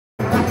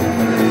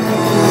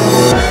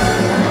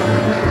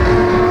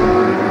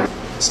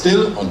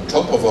Still, on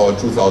top of our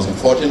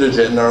 2014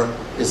 agenda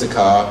is a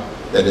car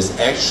that is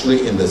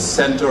actually in the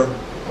center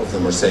of the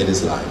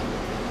Mercedes line.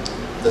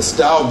 The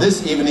star of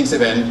this evening's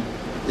event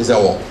is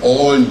our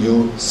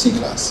all-new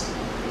C-Class.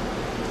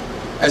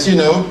 As you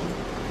know,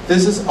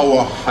 this is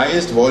our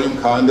highest volume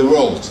car in the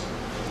world,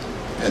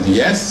 and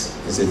the S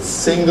is its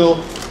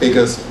single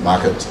biggest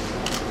market.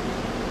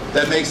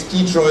 That makes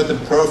Detroit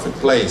the perfect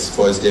place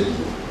for its debut.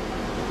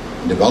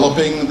 In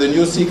developing the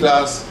new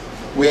C-Class,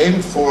 we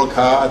aimed for a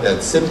car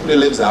that simply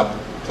lives up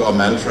to our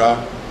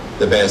mantra,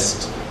 the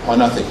best or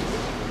nothing.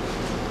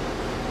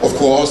 Of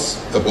course,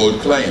 a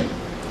bold claim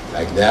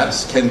like that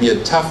can be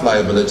a tough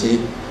liability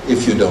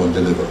if you don't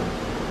deliver.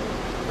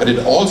 But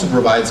it also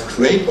provides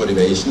great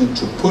motivation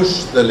to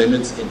push the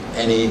limits in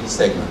any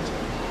segment.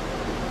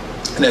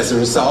 And as a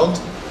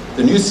result,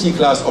 the new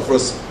C-Class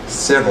offers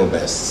several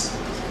bests.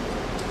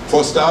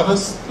 For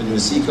starters, the new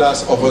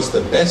C-Class offers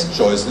the best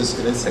choices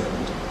in its segment.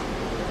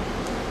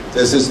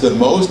 This is the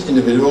most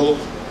individual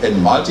and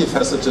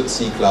multifaceted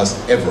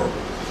C-Class ever,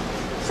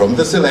 from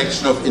the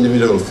selection of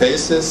individual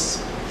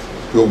faces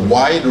to a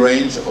wide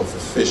range of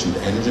efficient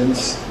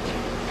engines.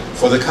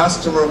 For the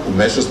customer who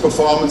measures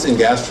performance in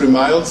gas-free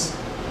miles,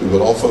 we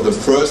will offer the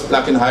first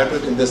plug-in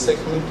hybrid in this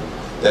segment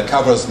that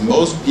covers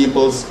most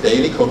people's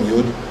daily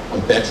commute on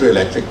battery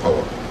electric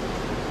power.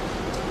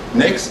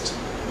 Next,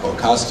 our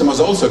customers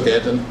also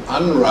get an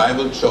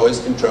unrivaled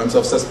choice in terms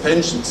of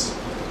suspensions,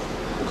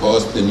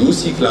 because the new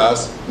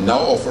C-Class now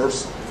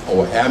offers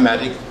our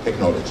Airmatic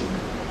technology.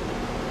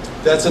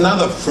 That's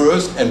another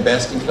first and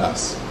best in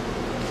class.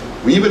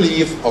 We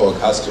believe our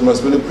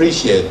customers will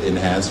appreciate the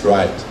enhanced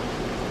ride.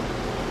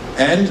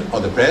 And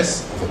on the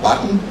press of a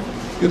button,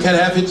 you can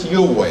have it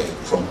your way,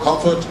 from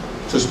Comfort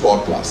to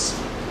Sport Plus.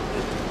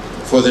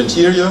 For the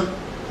interior,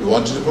 we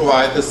wanted to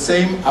provide the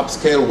same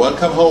upscale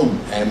welcome home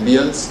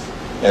ambience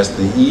as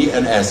the E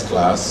and S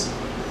Class,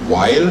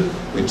 while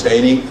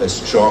retaining a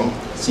strong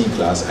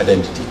C-Class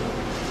identity.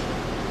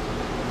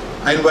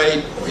 I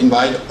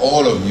invite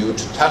all of you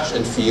to touch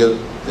and feel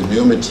the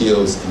new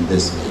materials in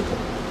this vehicle.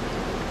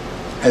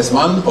 As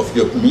one of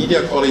your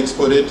media colleagues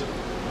put it,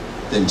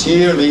 the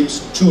interior leaps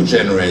 2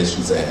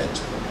 generations ahead.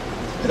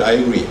 And I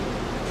agree.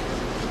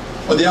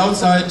 On the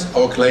outside,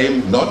 our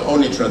claim not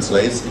only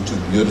translates into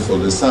beautiful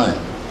design,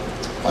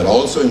 but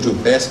also into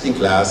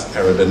best-in-class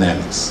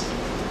aerodynamics.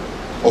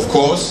 Of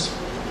course,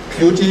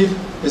 beauty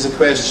is a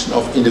question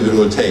of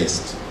individual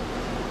taste,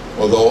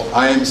 although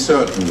I am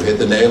certain we hit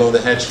the nail on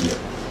the head here.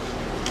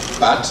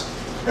 But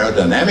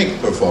aerodynamic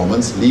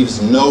performance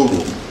leaves no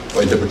room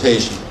for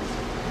interpretation,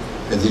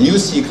 and the new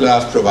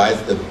C-Class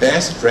provides the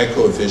best drag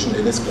coefficient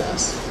in its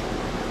class.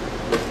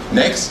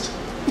 Next,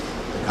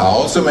 the car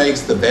also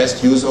makes the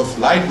best use of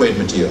lightweight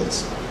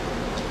materials.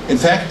 In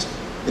fact,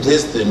 it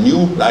is the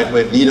new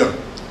lightweight leader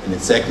in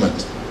its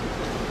segment.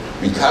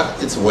 We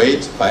cut its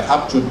weight by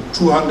up to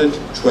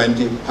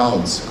 220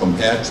 pounds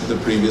compared to the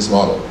previous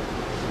model.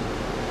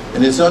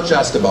 And it's not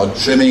just about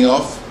trimming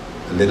off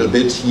a little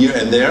bit here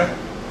and there.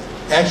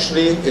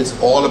 Actually, it's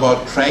all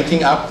about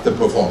cranking up the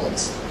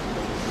performance.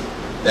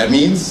 That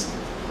means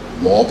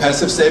more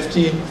passive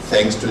safety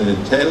thanks to an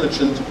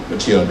intelligent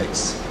material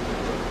mix.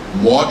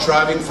 More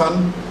driving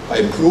fun by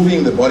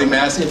improving the body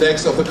mass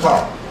index of the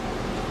car.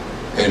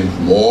 And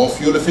more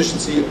fuel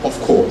efficiency, of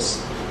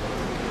course.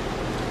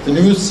 The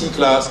new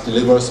C-Class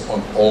delivers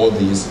on all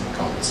these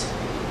counts.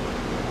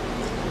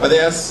 But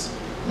there's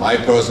my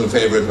personal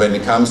favorite when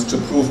it comes to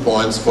proof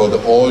points for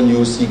the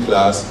all-new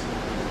C-Class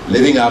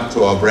living up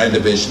to our brand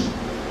ambition.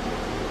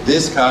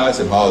 This car is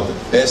about the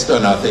best or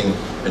nothing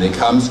when it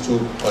comes to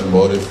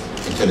automotive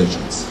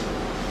intelligence.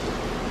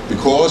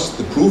 Because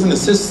the proven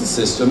assistance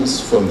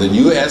systems from the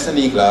new S and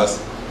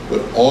E-Class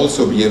will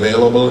also be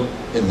available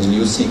in the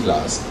new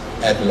C-Class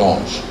at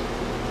launch.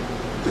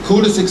 The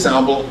coolest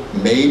example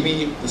may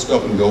be the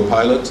stop-and-go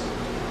pilot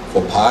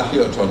for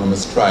partly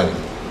autonomous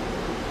driving.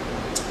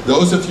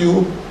 Those of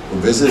you who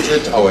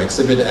visited our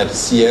exhibit at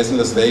CES in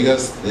Las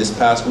Vegas this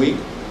past week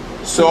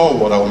saw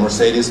what our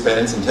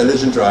Mercedes-Benz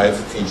Intelligent Drive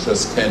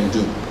features can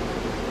do.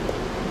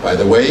 By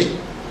the way,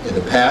 in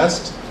the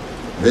past,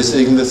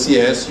 visiting the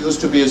CES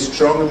used to be a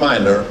strong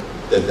reminder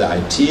that the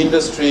IT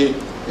industry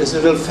is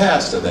a little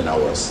faster than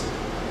ours.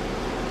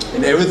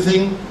 In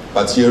everything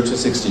but 0 to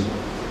 60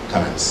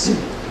 times.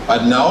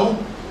 But now,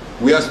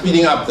 we are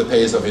speeding up the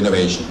pace of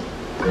innovation.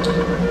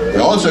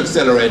 We're also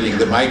accelerating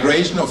the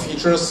migration of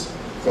features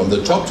from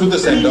the top to the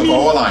center of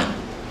our line.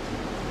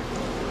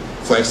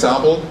 For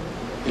example,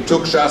 it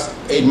took just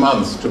 8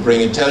 months to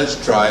bring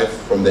Intelligent Drive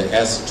from the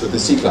S to the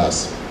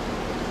C-Class.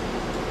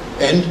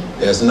 And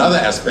there's another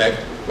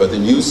aspect where the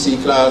new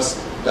C-Class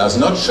does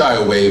not shy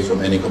away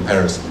from any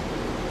comparison.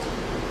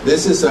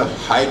 This is a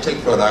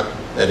high-tech product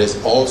that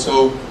is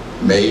also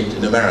made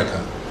in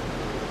America,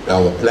 at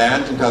our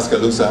plant in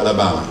Tuscaloosa,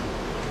 Alabama.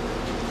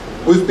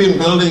 We've been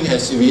building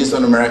SUVs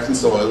on American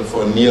soil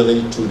for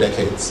nearly 2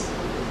 decades.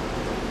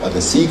 But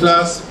the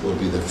C-Class will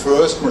be the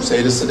first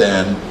Mercedes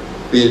sedan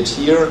built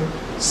here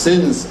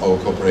since our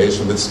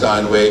cooperation with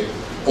Steinway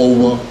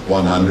over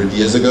 100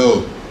 years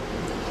ago.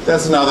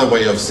 That's another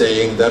way of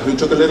saying that we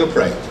took a little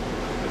break.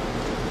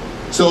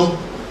 So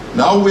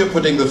now we're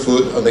putting the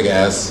foot on the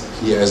gas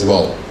here as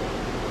well.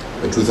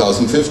 By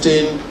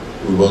 2015,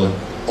 we will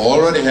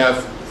already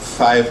have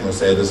 5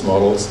 Mercedes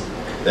models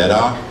that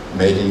are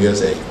made in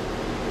USA.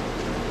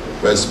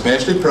 We're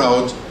especially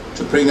proud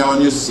to bring our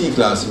new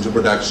C-Class into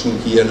production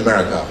here in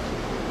America,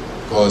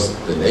 because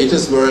the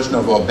latest version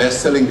of our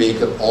best-selling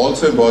vehicle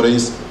also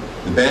embodies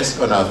the best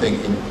or nothing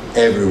in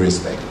every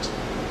respect.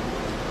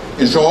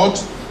 In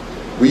short,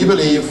 we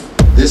believe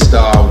this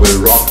star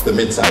will rock the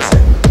midsize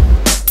segment.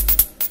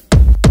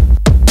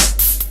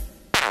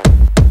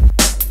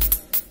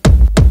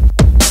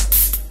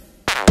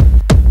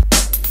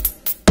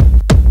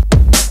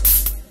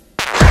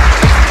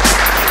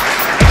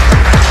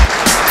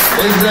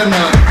 Ladies and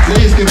gentlemen,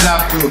 please give it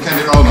up to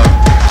Candy Roman.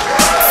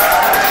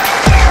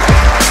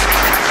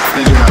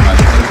 Thank you very much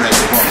for the great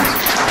performance.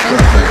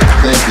 Perfect.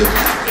 Thank you.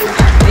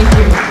 Thank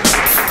you.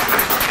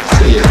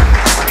 See you.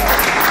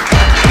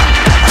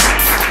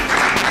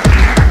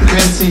 You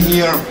can see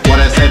here what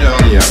I said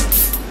earlier.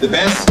 The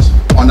best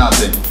or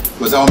nothing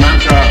was our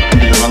mantra in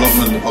the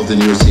development of the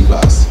new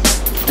C-Class.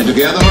 And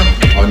together,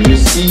 our new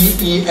C,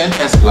 E and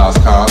S-Class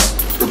cars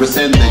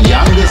represent the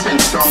youngest and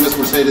strongest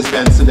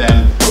Mercedes-Benz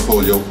sedan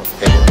portfolio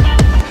ever.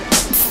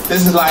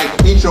 This is like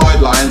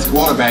Detroit Lions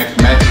quarterback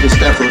Matthew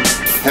Stafford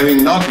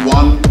having not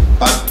 1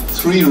 but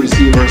 3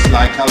 receivers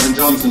like Calvin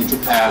Johnson to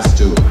pass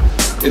to.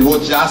 It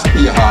would just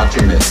be hard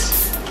to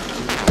miss.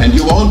 And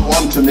you won't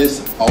want to miss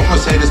our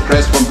Mercedes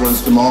press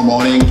conference tomorrow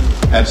morning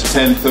at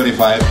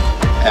 10:35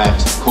 at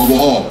Cobo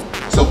Hall.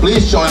 So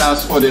please join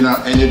us for dinner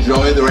and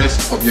enjoy the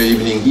rest of your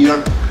evening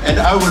here. And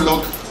I will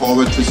look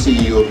forward to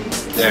seeing you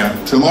there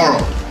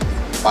tomorrow.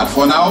 But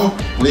for now,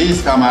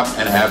 please come up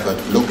and have a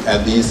look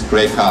at these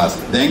great cars.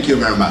 Thank you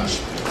very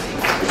much.